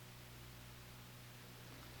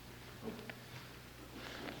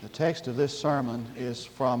text of this sermon is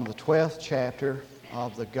from the 12th chapter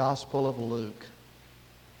of the Gospel of Luke.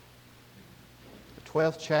 The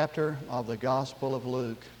 12th chapter of the Gospel of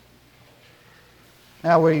Luke.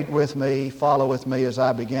 Now read with me, follow with me as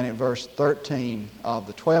I begin at verse 13 of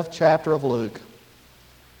the 12th chapter of Luke.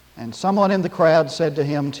 And someone in the crowd said to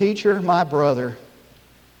him, "Teacher, my brother,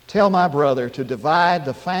 tell my brother to divide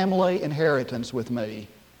the family inheritance with me."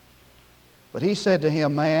 But he said to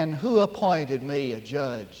him, "Man, who appointed me a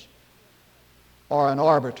judge or an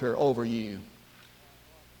arbiter over you?"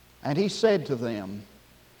 And he said to them,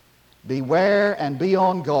 "Beware and be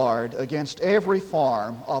on guard against every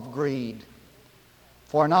form of greed.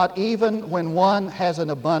 For not even when one has an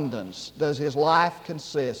abundance does his life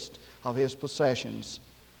consist of his possessions."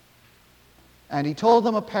 And he told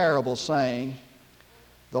them a parable, saying,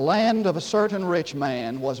 "The land of a certain rich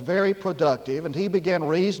man was very productive, and he began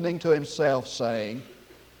reasoning to himself, saying,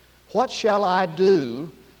 'What shall I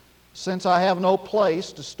do, since I have no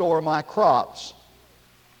place to store my crops?'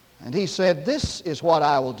 And he said, 'This is what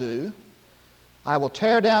I will do. I will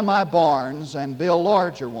tear down my barns and build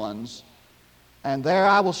larger ones, and there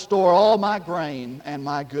I will store all my grain and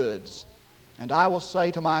my goods. And I will say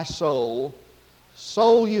to my soul,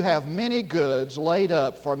 Soul, you have many goods laid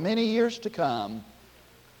up for many years to come.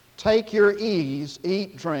 Take your ease,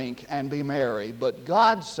 eat, drink, and be merry.' But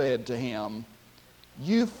God said to him,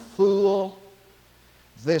 'You fool,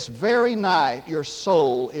 this very night your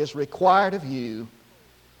soul is required of you.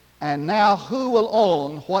 And now who will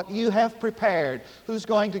own what you have prepared?'" Who's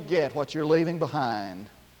going to get what you're leaving behind?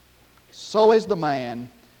 "So is the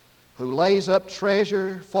man who lays up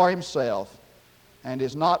treasure for himself and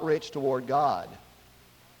is not rich toward God."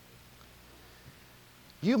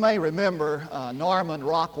 You may remember Norman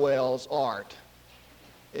Rockwell's art.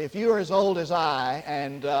 If you're as old as I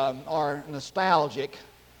and are nostalgic,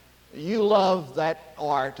 you love that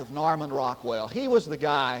art of Norman Rockwell. He was the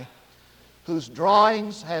guy whose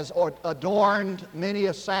drawings has adorned many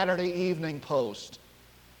a Saturday Evening Post.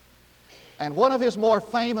 And one of his more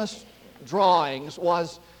famous drawings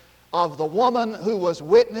was of the woman who was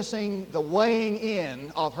witnessing the weighing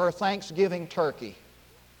in of her Thanksgiving turkey.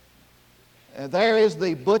 There is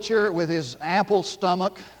the butcher with his ample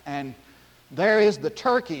stomach, and there is the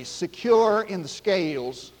turkey secure in the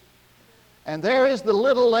scales, and there is the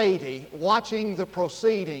little lady watching the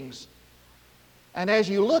proceedings. And as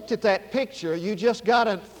you looked at that picture, you just got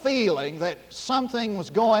a feeling that something was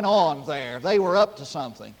going on there. They were up to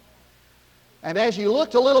something. And as you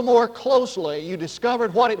looked a little more closely, you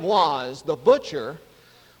discovered what it was. The butcher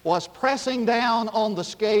was pressing down on the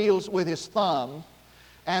scales with his thumb,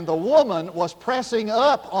 and the woman was pressing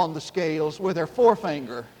up on the scales with her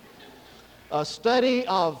forefinger. A study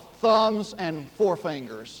of thumbs and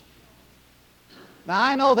forefingers. Now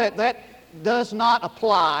I know that does not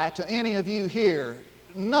apply to any of you here.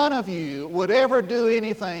 None of you would ever do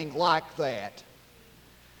anything like that.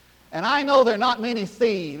 And I know there are not many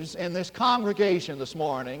thieves in this congregation this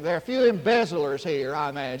morning. There are a few embezzlers here, I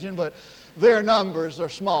imagine, but their numbers are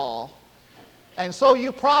small. And so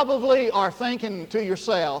you probably are thinking to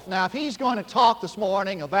yourself, now if he's going to talk this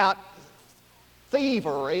morning about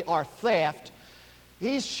thievery or theft,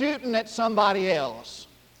 he's shooting at somebody else.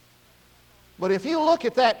 But if you look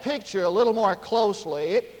at that picture a little more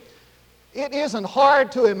closely, it isn't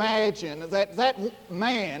hard to imagine that that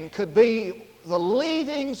man could be the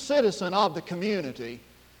leading citizen of the community.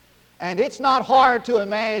 And it's not hard to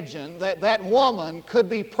imagine that that woman could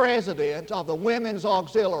be president of the Women's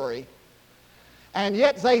Auxiliary. And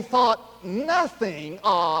yet they thought nothing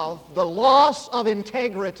of the loss of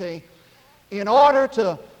integrity in order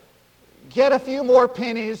to get a few more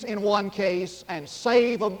pennies in one case and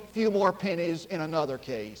save a few more pennies in another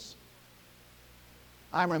case.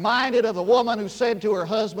 I'm reminded of the woman who said to her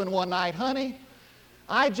husband one night, "Honey,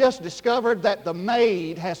 I just discovered that the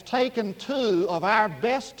maid has taken 2 of our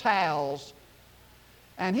best towels."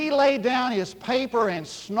 And he laid down his paper and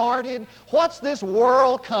snorted, "What's this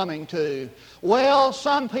world coming to?" "Well,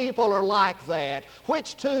 some people are like that."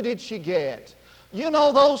 "Which 2 did she get?" "You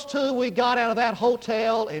know those 2 we got out of that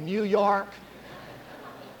hotel in New York?"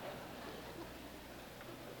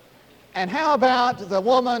 And how about the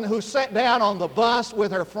woman who sat down on the bus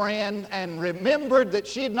with her friend and remembered that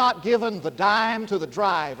she'd not given the dime to the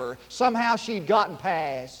driver? Somehow she'd gotten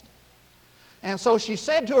past. And so she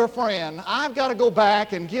said to her friend, "I've got to go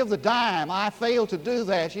back and give the dime. I failed to do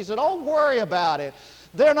that." She said, "Don't worry about it.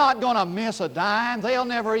 They're not going to miss a dime. They'll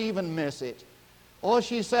never even miss it." Oh,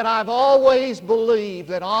 she said, I've always believed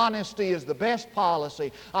that honesty is the best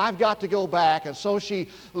policy. I've got to go back. And so she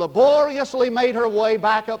laboriously made her way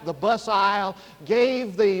back up the bus aisle,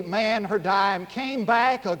 gave the man her dime, came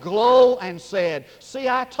back aglow and said, see,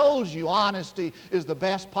 I told you honesty is the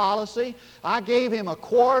best policy. I gave him a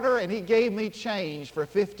quarter and he gave me change for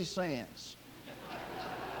 50 cents.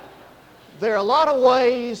 There are a lot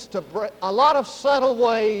of subtle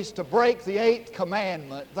ways to break the 8th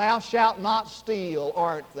commandment. Thou shalt not steal,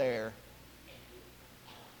 aren't there?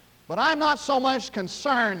 But I'm not so much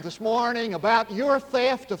concerned this morning about your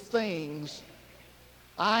theft of things.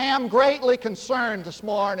 I am greatly concerned this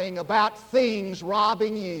morning about things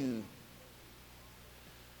robbing you.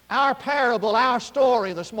 Our parable, our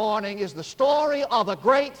story this morning is the story of a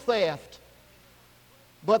great theft.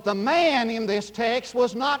 But the man in this text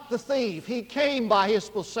was not the thief. He came by his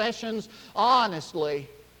possessions honestly.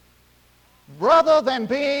 Rather than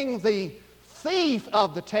being the thief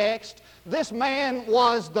of the text, this man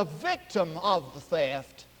was the victim of the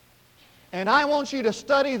theft. And I want you to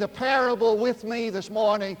study the parable with me this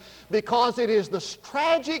morning because it is the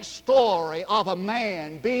tragic story of a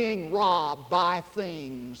man being robbed by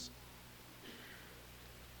things.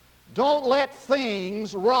 Don't let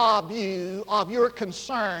things rob you of your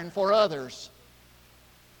concern for others.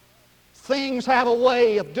 Things have a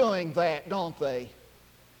way of doing that, don't they?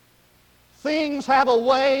 Things have a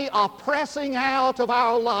way of pressing out of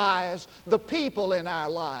our lives the people in our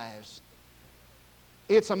lives.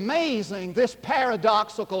 It's amazing, this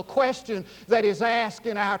paradoxical question that is asked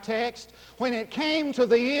in our text. When it came to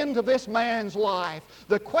the end of this man's life,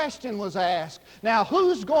 the question was asked, now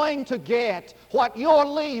who's going to get what you're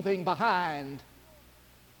leaving behind?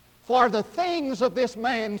 For the things of this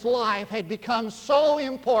man's life had become so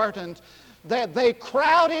important that they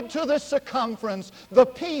crowded to the circumference the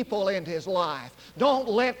people in his life. Don't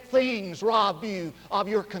let things rob you of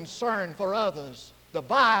your concern for others. The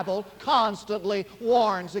Bible constantly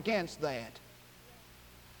warns against that.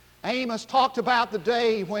 Amos talked about the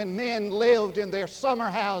day when men lived in their summer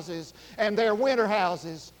houses and their winter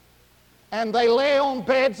houses, and they lay on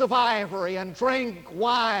beds of ivory and drank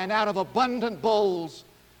wine out of abundant bowls.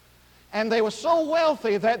 And they were so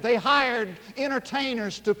wealthy that they hired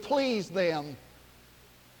entertainers to please them.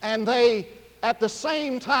 And they, at the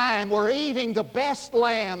same time, were eating the best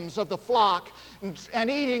lambs of the flock and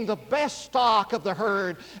eating the best stock of the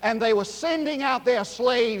herd. And they were sending out their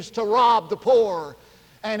slaves to rob the poor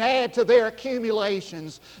and add to their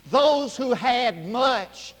accumulations. Those who had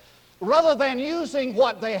much, rather than using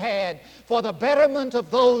what they had for the betterment of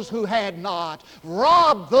those who had not,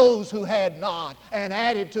 robbed those who had not and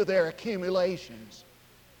added to their accumulations.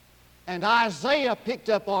 And Isaiah picked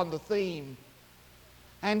up on the theme.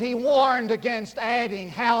 And he warned against adding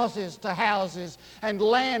houses to houses and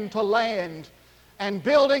land to land and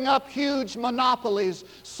building up huge monopolies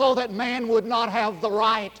so that man would not have the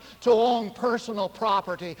right to own personal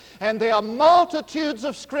property. And there are multitudes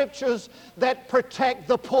of scriptures that protect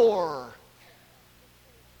the poor.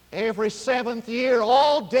 Every 7th year,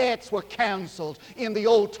 all debts were canceled in the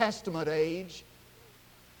Old Testament age.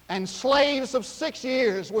 And slaves of 6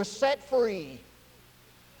 years were set free.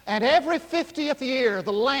 And every 50th year,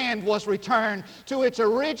 the land was returned to its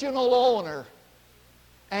original owner.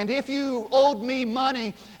 And if you owed me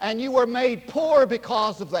money and you were made poor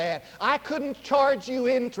because of that, I couldn't charge you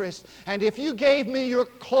interest. And if you gave me your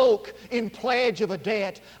cloak in pledge of a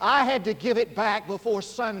debt, I had to give it back before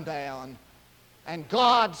sundown. And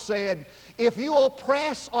God said, if you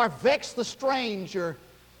oppress or vex the stranger,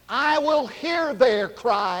 I will hear their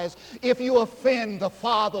cries if you offend the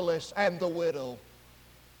fatherless and the widow.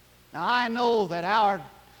 Now I know that our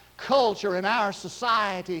culture and our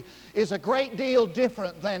society is a great deal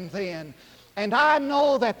different than then. And I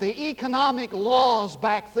know that the economic laws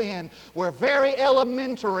back then were very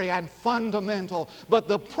elementary and fundamental, but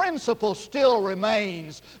the principle still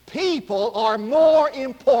remains. People are more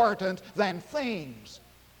important than things.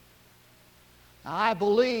 Now, I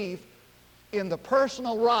believe in the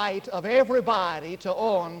personal right of everybody to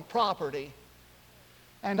own property.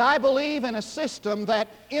 And I believe in a system that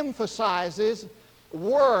emphasizes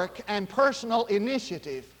work and personal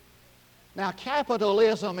initiative. Now,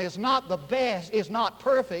 capitalism is not the best, is not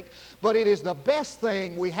perfect, but it is the best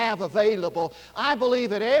thing we have available. I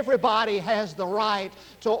believe that everybody has the right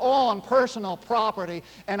to own personal property,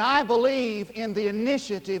 and I believe in the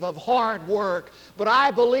initiative of hard work, but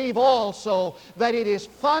I believe also that it is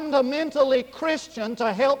fundamentally Christian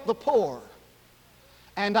to help the poor.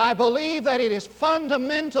 And I believe that it is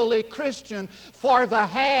fundamentally Christian for the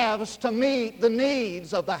haves to meet the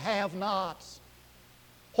needs of the have-nots.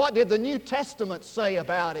 What did the New Testament say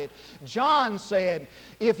about it? John said,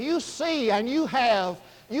 if you see and you have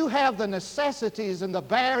the necessities and the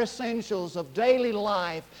bare essentials of daily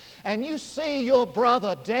life, and you see your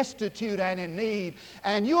brother destitute and in need,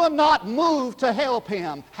 and you are not moved to help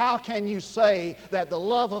him, how can you say that the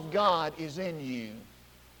love of God is in you?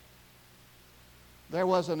 There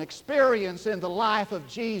was an experience in the life of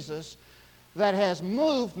Jesus that has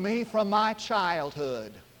moved me from my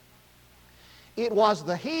childhood. It was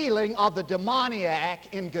the healing of the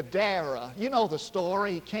demoniac in Gadara. You know the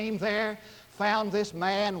story. He came there, found this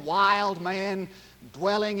man, wild man,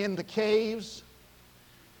 dwelling in the caves.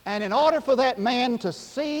 And in order for that man to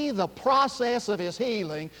see the process of his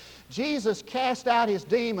healing, Jesus cast out his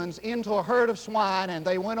demons into a herd of swine, and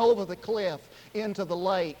they went over the cliff into the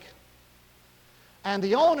lake. And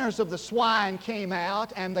the owners of the swine came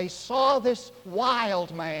out, and they saw this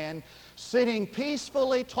wild man sitting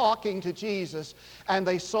peacefully talking to Jesus, and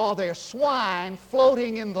they saw their swine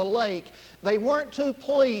floating in the lake. They weren't too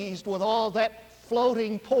pleased with all that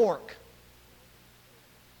floating pork.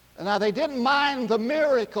 Now, they didn't mind the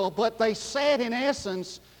miracle, but they said, in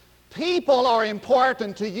essence, people are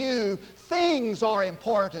important to you, things are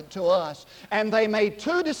important to us. And they made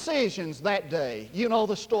two decisions that day. You know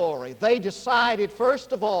the story. They decided,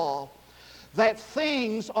 first of all, that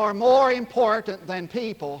things are more important than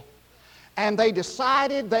people. And they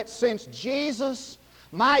decided that since Jesus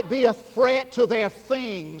might be a threat to their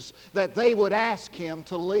things, that they would ask him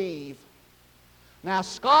to leave. Now,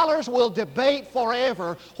 scholars will debate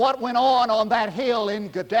forever what went on that hill in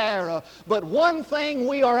Gadara, but one thing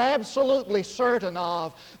we are absolutely certain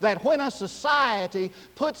of, that when a society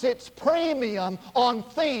puts its premium on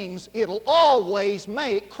things, it'll always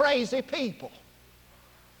make crazy people.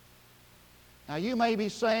 Now, you may be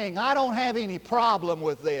saying, I don't have any problem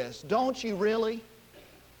with this. Don't you really?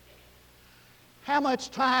 How much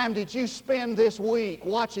time did you spend this week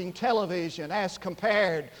watching television as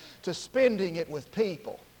compared to spending it with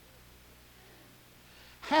people?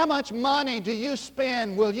 How much money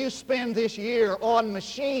will you spend this year on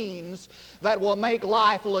machines that will make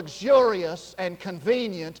life luxurious and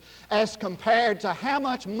convenient as compared to how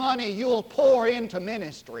much money you'll pour into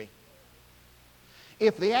ministry?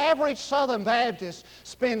 If the average Southern Baptist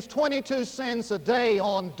spends 22 cents a day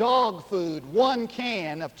on dog food, one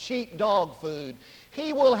can of cheap dog food,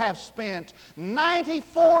 he will have spent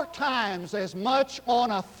 94 times as much on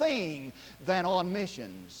a thing than on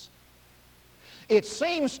missions. It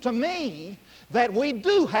seems to me that we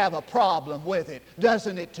do have a problem with it,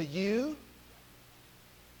 doesn't it to you?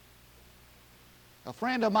 A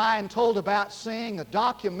friend of mine told about seeing a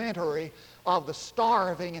documentary of the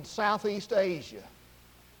starving in Southeast Asia.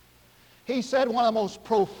 He said one of the most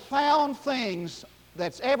profound things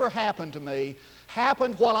that's ever happened to me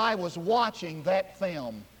happened while I was watching that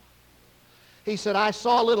film. He said, I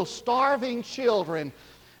saw little starving children,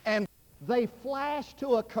 and they flashed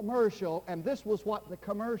to a commercial, and this was what the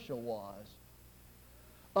commercial was.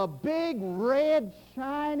 A big, red,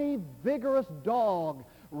 shiny, vigorous dog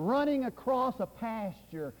running across a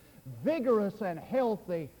pasture, vigorous and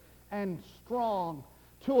healthy and strong,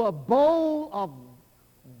 to a bowl of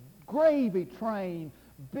gravy train,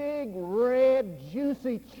 big, red,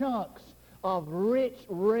 juicy chunks of rich,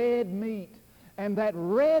 red meat. And that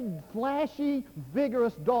red, flashy,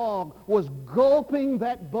 vigorous dog was gulping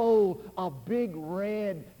that bowl of big,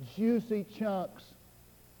 red, juicy chunks.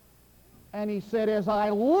 And he said, as I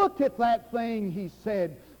looked at that thing, he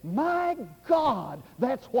said, my God,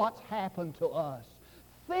 that's what's happened to us.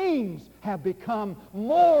 Things have become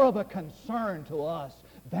more of a concern to us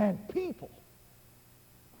than people.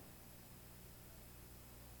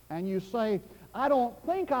 And you say, I don't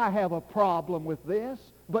think I have a problem with this,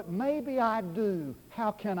 but maybe I do.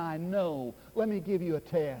 How can I know? Let me give you a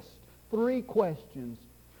test. 3 questions.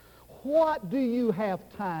 What do you have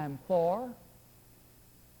time for?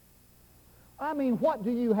 What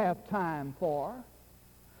do you have time for?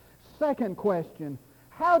 Second question,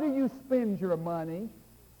 how do you spend your money?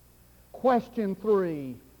 Question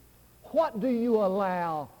 3, what do you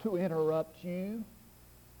allow to interrupt you?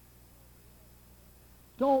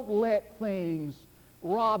 Don't let things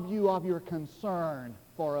rob you of your concern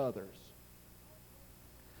for others.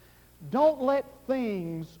 Don't let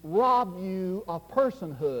things rob you of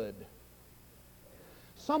personhood.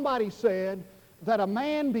 Somebody said that a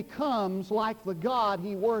man becomes like the God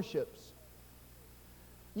he worships.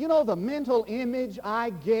 You know the mental image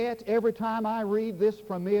I get every time I read this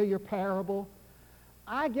familiar parable?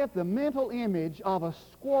 I get the mental image of a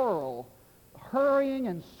squirrel hurrying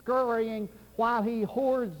and scurrying while he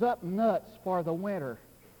hoards up nuts for the winter.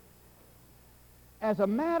 As a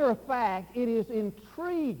matter of fact, it is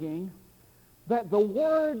intriguing that the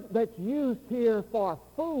word that's used here for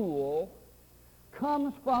fool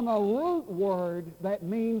comes from a root word that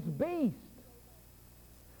means beast.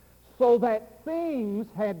 So that things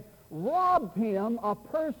had robbed him of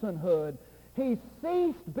personhood. He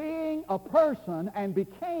ceased being a person and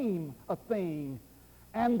became a thing.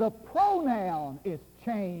 And the pronoun is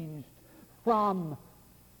changed from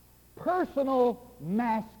personal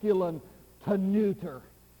masculine to neuter.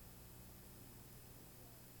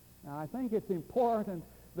 Now, I think it's important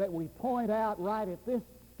that we point out right at this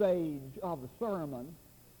stage of the sermon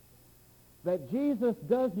that Jesus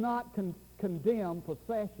does not condemn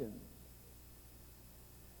possessions.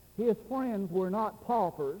 His friends were not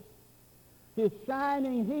paupers. His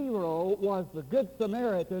shining hero was the Good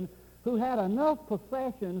Samaritan who had enough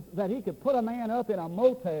possessions that he could put a man up in a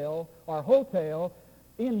motel or hotel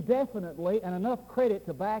indefinitely and enough credit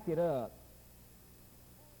to back it up.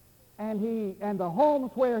 And the homes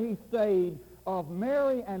where he stayed of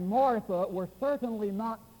Mary and Martha were certainly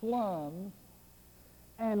not slums.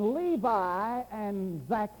 And Levi and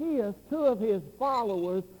Zacchaeus, two of his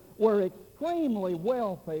followers, were extremely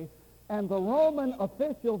wealthy. And the Roman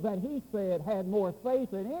officials that he said had more faith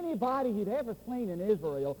than anybody he'd ever seen in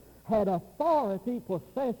Israel had authority,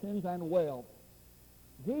 possessions, and wealth.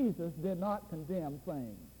 Jesus did not condemn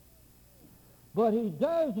things. But he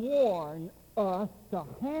does warn us to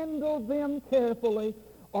handle them carefully,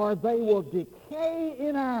 or they will decay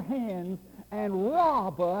in our hands and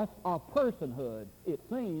rob us of personhood. It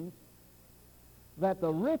seems that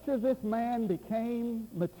the richer this man became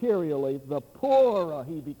materially, the poorer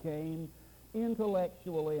he became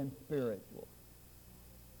intellectually and spiritually.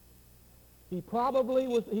 He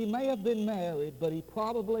may have been married, but he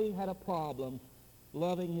probably had a problem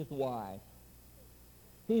loving his wife.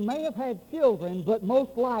 He may have had children, but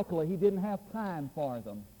most likely he didn't have time for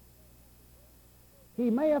them. He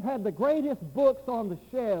may have had the greatest books on the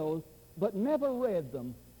shelves, but never read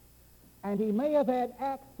them. And he may have had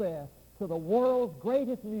access to the world's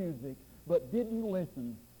greatest music, but didn't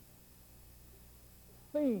listen.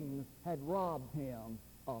 Things had robbed him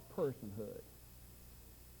of personhood.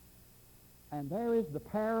 And there is the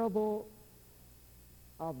parable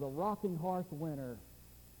of the rocking horse winner.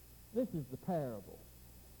 This is the parable.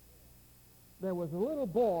 There was a little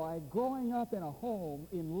boy growing up in a home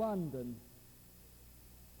in London.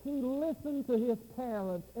 He listened to his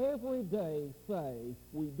parents every day say,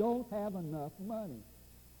 "We don't have enough money.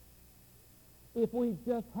 If we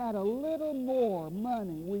just had a little more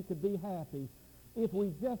money, we could be happy. If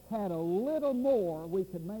we just had a little more, we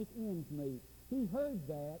could make ends meet." He heard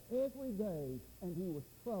that every day, and he was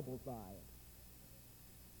troubled by it.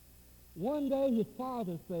 One day his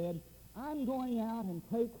father said, "I'm going out and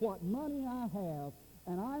take what money I have,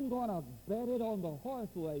 and I'm going to bet it on the horse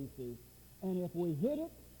races. And if we hit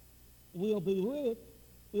it, we'll be rich.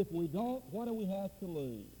 If we don't, what do we have to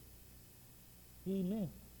lose?" He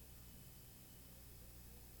missed.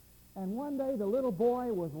 And one day the little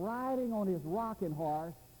boy was riding on his rocking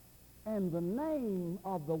horse, and the name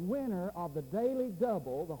of the winner of the daily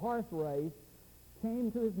double, the horse race,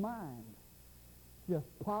 came to his mind. Just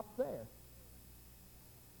popped there.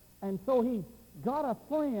 And so he got a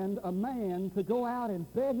friend, a man, to go out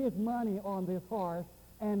and bet his money on this horse,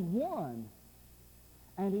 and won.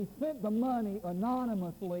 And he sent the money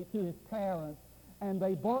anonymously to his parents, and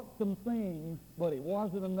they bought some things, but it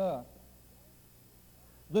wasn't enough.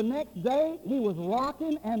 The next day, he was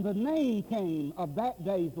rocking, and the name came of that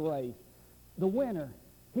day's race, the winner.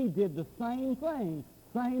 He did the same thing.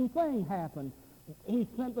 Same thing happened. He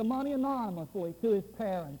sent the money anonymously to his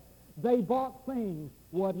parents. They bought things,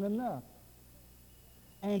 wasn't enough.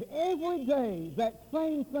 And every day, that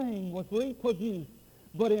same thing was reproduced.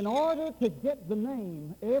 But in order to get the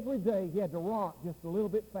name, every day he had to rock just a little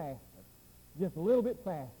bit faster. Just a little bit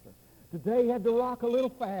faster. Today he had to rock a little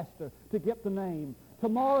faster to get the name.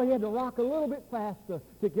 Tomorrow he had to rock a little bit faster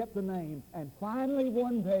to get the name. And finally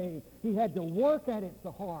one day he had to work at it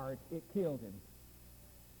so hard it killed him.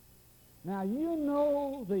 Now you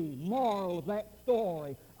know the moral of that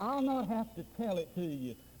story. I'll not have to tell it to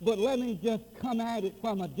you. But let me just come at it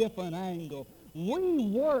from a different angle. We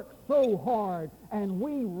work so hard and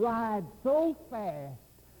we ride so fast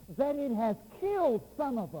that it has killed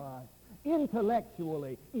some of us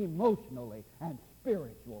intellectually, emotionally, and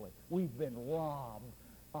spiritually. We've been robbed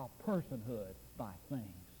of personhood by things.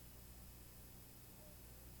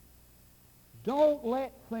 Don't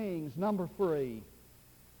let things, number 3,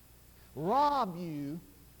 rob you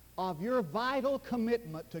of your vital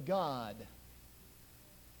commitment to God.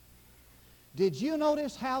 Did you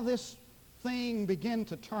notice how this thing began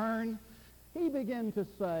to turn? he began to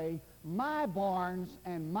say, my barns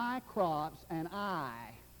and my crops and I.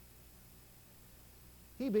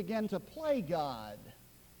 He began to play God.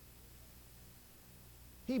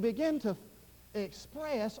 He began to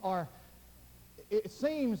express, or it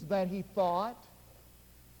seems that he thought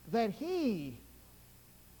that he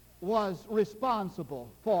was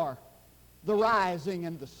responsible for the rising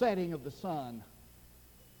and the setting of the sun,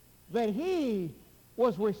 that he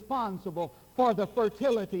was responsible for the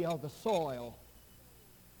fertility of the soil,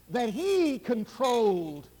 that he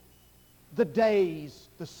controlled the days,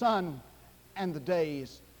 the sun and the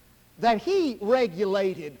days, that he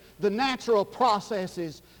regulated the natural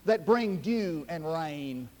processes that bring dew and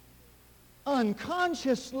rain.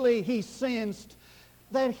 Unconsciously he sensed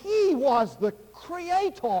that he was the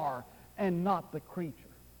creator and not the creature.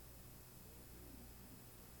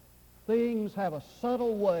 Things have a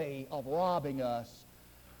subtle way of robbing us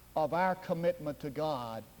of our commitment to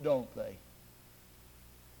God, don't they?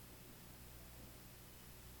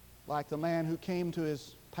 Like the man who came to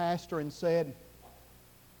his pastor and said,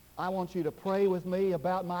 I want you to pray with me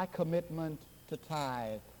about my commitment to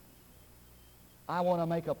tithe. I want to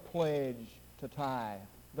make a pledge to tithe.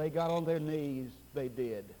 They got on their knees, they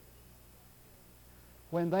did.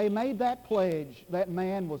 When they made that pledge, that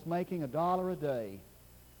man was making $1 a day.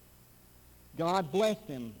 God blessed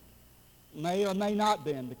him. May or may not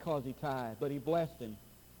been because he tithed, but he blessed him.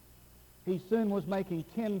 He soon was making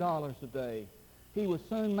 $10 a day. He was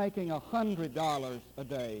soon making $100 a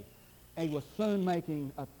day. And he was soon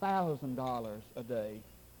making $1,000 a day.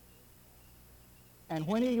 And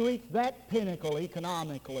when he reached that pinnacle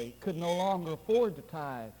economically, could no longer afford to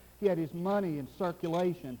tithe, he had his money in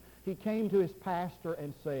circulation, he came to his pastor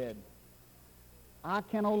and said, I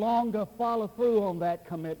can no longer follow through on that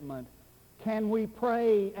commitment. Can we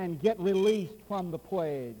pray and get released from the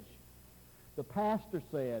pledge? The pastor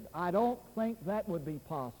said, I don't think that would be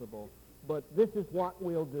possible, but this is what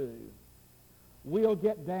we'll do. We'll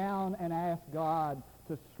get down and ask God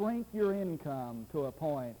to shrink your income to a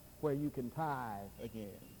point where you can tithe again.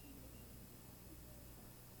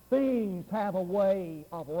 Things have a way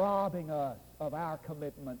of robbing us of our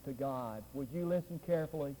commitment to God. Would you listen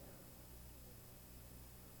carefully?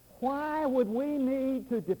 Why would we need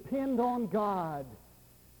to depend on God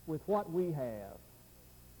with what we have?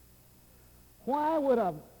 Why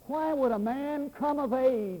would a man come of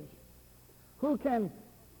age who can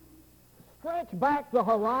stretch back the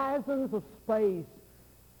horizons of space,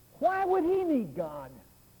 why would he need God?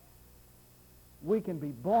 We can be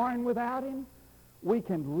born without him. We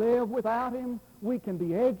can live without him. We can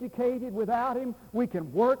be educated without him. We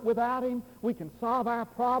can work without him. We can solve our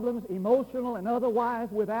problems, emotional and otherwise,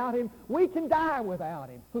 without him. We can die without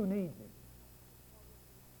him. Who needs him?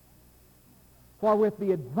 For with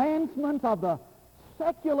the advancement of the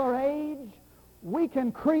secular age, we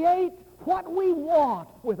can create what we want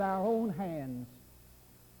with our own hands.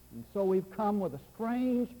 And so we've come with a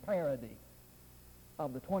strange parody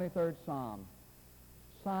of the 23rd Psalm.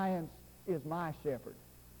 Science is my shepherd.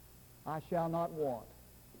 I shall not want.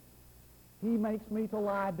 He makes me to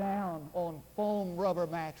lie down on foam rubber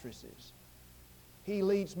mattresses. He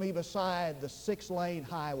leads me beside the 6-lane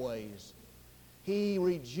highways. He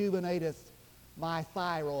rejuvenateth my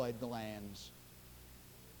thyroid glands.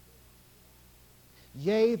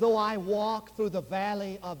 Yea, though I walk through the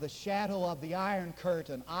valley of the shadow of the Iron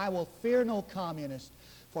Curtain, I will fear no communist,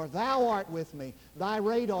 for thou art with me. Thy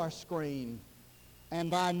radar screen and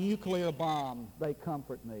thy nuclear bomb, they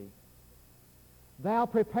comfort me. Thou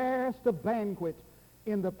preparest a banquet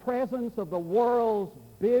in the presence of the world's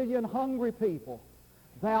billion hungry people.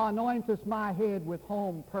 Thou anointest my head with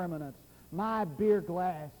home permanence. My beer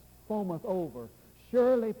glass foameth over.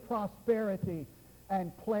 Surely prosperity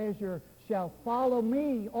and pleasure shall follow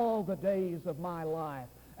me all the days of my life,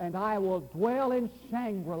 and I will dwell in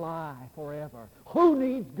Shangri-La forever. Who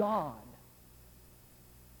needs God?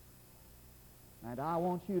 And I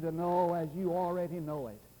want you to know, as you already know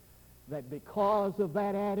it, that because of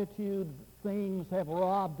that attitude, things have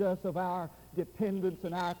robbed us of our dependence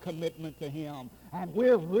and our commitment to him, and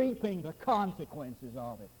we're reaping the consequences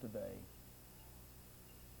of it today.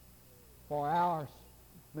 For our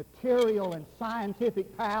material and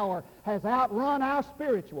scientific power has outrun our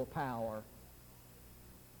spiritual power.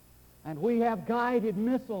 And we have guided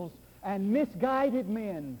missiles and misguided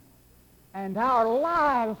men. And our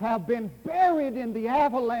lives have been buried in the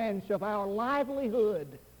avalanche of our livelihood.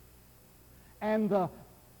 And the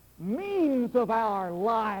means of our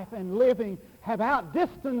life and living have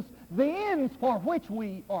outdistanced the ends for which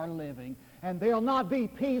we are living. And there'll not be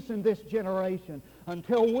peace in this generation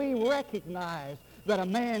until we recognize that a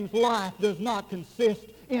man's life does not consist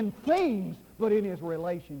in things, but in his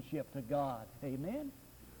relationship to God. Amen?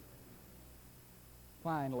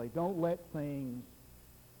 Finally, don't let things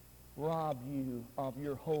rob you of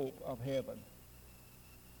your hope of heaven.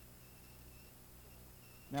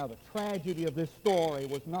 Now, the tragedy of this story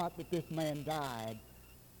was not that this man died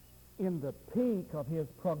in the peak of his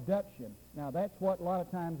production. Now, that's what a lot of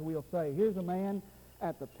times we'll say. Here's a man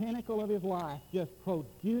at the pinnacle of his life, just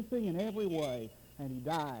producing in every way, and he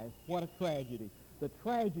dies. What a tragedy. The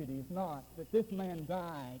tragedy is not that this man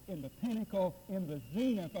died in the pinnacle, in the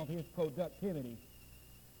zenith of his productivity.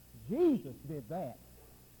 Jesus did that.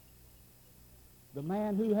 The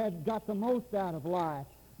man who had got the most out of life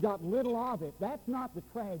got little of it. That's not the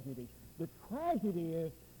tragedy. The tragedy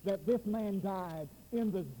is that this man died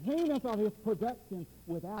in the zenith of his production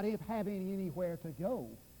without him having anywhere to go.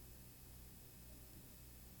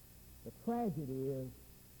 The tragedy is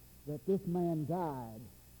that this man died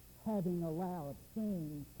having allowed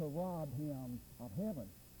things to rob him of heaven.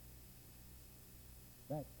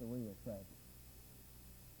 That's the real tragedy.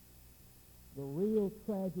 The real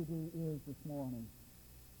tragedy is this morning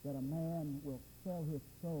that a man will sell his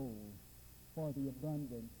soul for the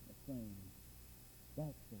abundance of things. That's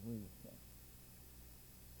the real tragedy.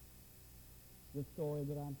 The story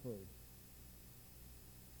that I'm through.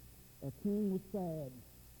 A king was sad,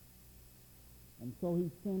 and so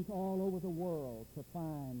he sent all over the world to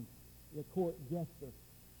find the court jester,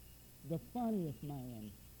 the funniest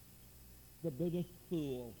man, the biggest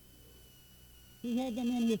fool. He had them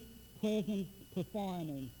in his presence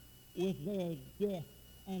performing with their jests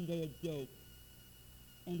and their jokes,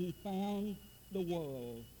 and he found the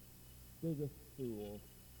world's biggest fool.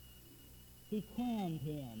 He crowned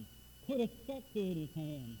him, put a scepter in his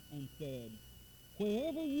hand, and said,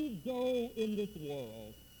 "Wherever you go in this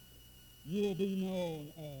world, you will be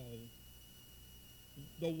known as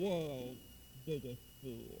the world's biggest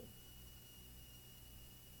fool."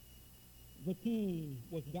 The king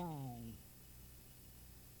was dying.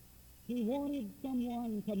 He wanted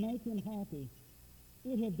someone to make him happy.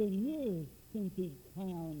 It had been years since he'd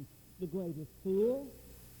crowned the greatest fool.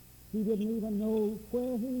 He didn't even know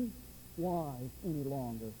where he was any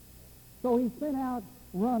longer. So he sent out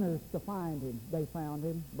runners to find him. They found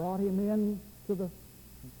him, brought him in to the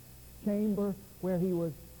chamber where he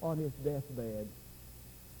was on his deathbed,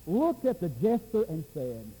 looked at the jester and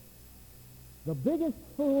said, "The biggest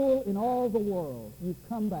fool in all the world, you've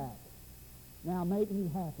come back. Now make me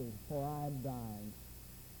happy, for I am dying."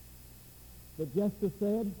 The jester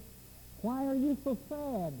said, "Why are you so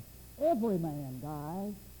sad? Every man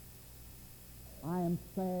dies." "I am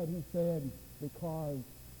sad," he said, "because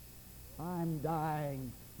I'm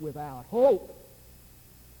dying without hope."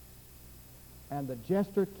 And the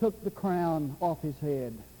jester took the crown off his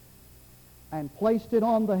head and placed it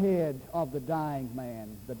on the head of the dying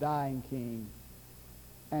man, the dying king.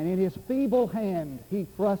 And in his feeble hand he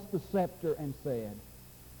thrust the scepter and said,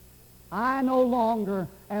 "I no longer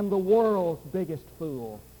am the world's biggest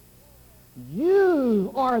fool.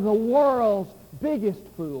 You are the world's biggest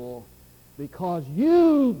fool because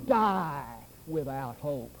you die without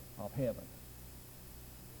hope of heaven."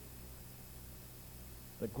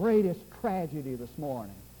 The greatest tragedy this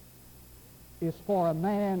morning is for a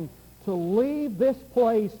man to leave this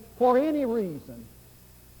place for any reason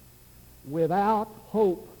without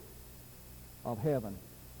hope of heaven.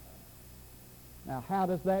 Now, how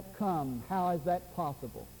does that come? How is that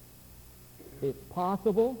possible? It's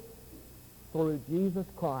possible through Jesus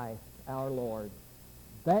Christ, our Lord.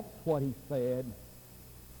 That's what he said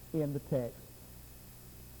in the text.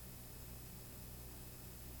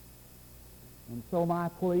 And so my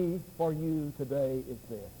plea for you today is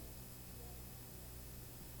this.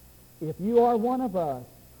 If you are one of us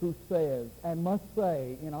who says and must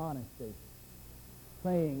say in honesty,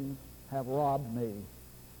 "Things have robbed me,"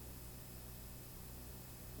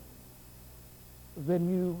 then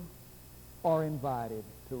you are invited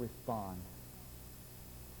to respond.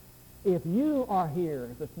 If you are here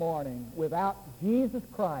this morning without Jesus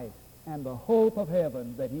Christ and the hope of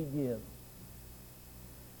heaven that he gives,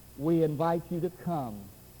 we invite you to come,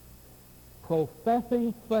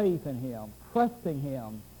 professing faith in him, trusting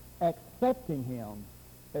him, accepting him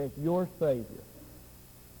as your Savior.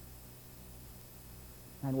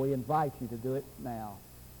 And we invite you to do it now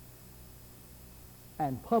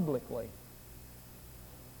and publicly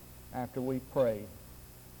after we pray.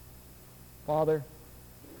 Father,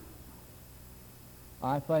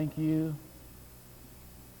 I thank you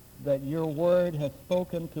that your word has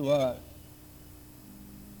spoken to us,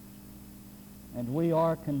 and we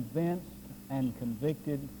are convinced and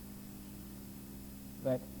convicted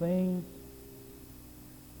that things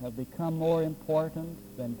have become more important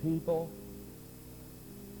than people,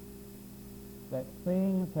 that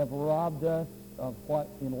things have robbed us of what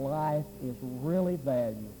in life is really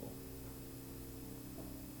valuable.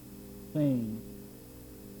 Things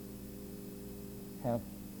have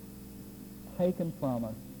taken from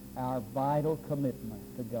us our vital commitment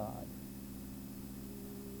to God.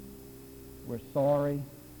 We're sorry,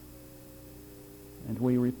 and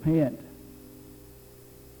we repent.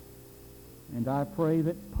 And I pray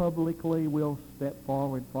that publicly we'll step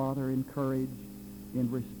forward, Father, in courage,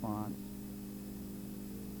 in response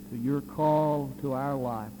to your call to our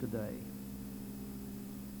life today.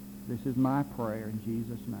 This is my prayer in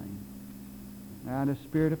Jesus' name. Now, in a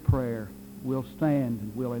spirit of prayer, we'll stand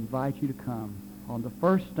and we'll invite you to come. On the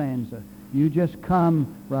first stanza, you just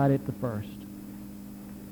come right at the first.